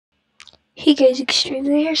Hey guys,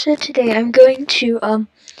 Extremely here. So today I'm going to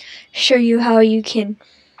show you how you can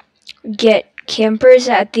get campers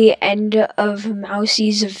at the end of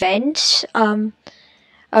Mousy's event.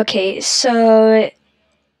 Okay, so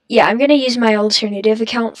yeah, I'm gonna use my alternative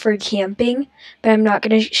account for camping, but I'm not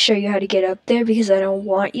gonna show you how to get up there because I don't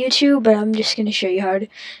want you to, but I'm just gonna show you how to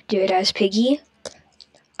do it as Piggy.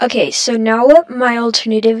 Okay, so now my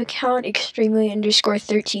alternative account,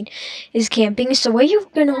 extremely_13, is camping. So what you're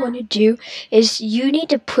going to want to do is you need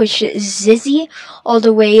to push Zizzy all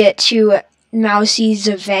the way to Mousy's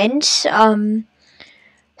event.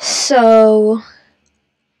 So,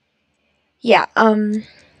 yeah,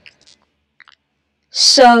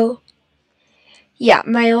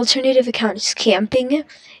 my alternative account is camping.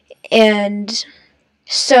 And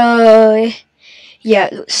so,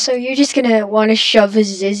 yeah, so you're just going to want to shove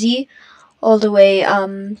Zizzy all the way,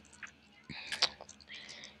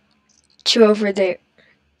 to over there.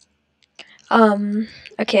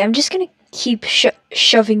 Okay, I'm just gonna keep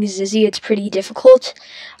shoving Zizzy. It's pretty difficult.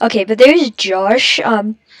 Okay, but there's Josh.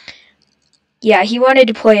 Yeah, he wanted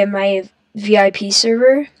to play in my VIP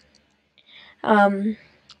server.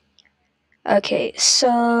 Okay,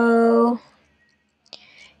 so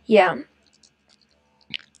yeah.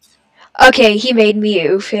 Okay, he made me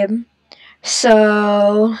oof him.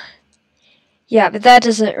 So yeah, but that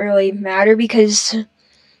doesn't really matter because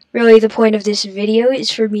really the point of this video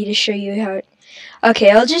is for me to show you how.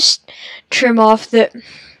 Okay, I'll just trim off the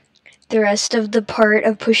rest of the part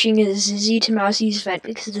of pushing Zizzy to Mousy's vent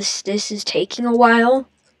because this is taking a while.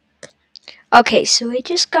 Okay, so I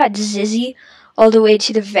just got Zizzy all the way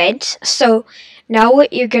to the vent. So now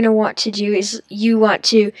what you're going to want to do is you want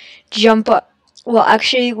to jump up. Well,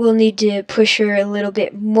 actually, we'll need to push her a little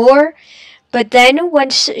bit more. But then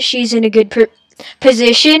once she's in a good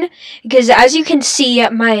position, because as you can see,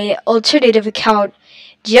 my alternative account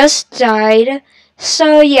just died.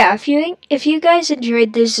 So yeah, if you guys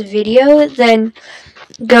enjoyed this video, then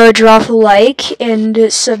go drop a like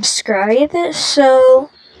and subscribe. So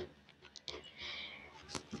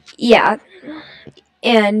yeah,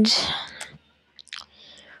 and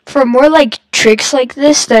for more like tricks like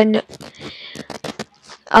this, then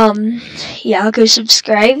yeah, go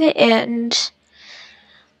subscribe. And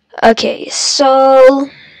okay, so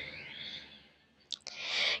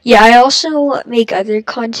yeah, I also make other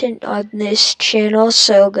content on this channel,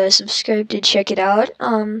 so go subscribe to check it out.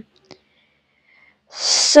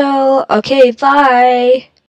 So, okay, bye!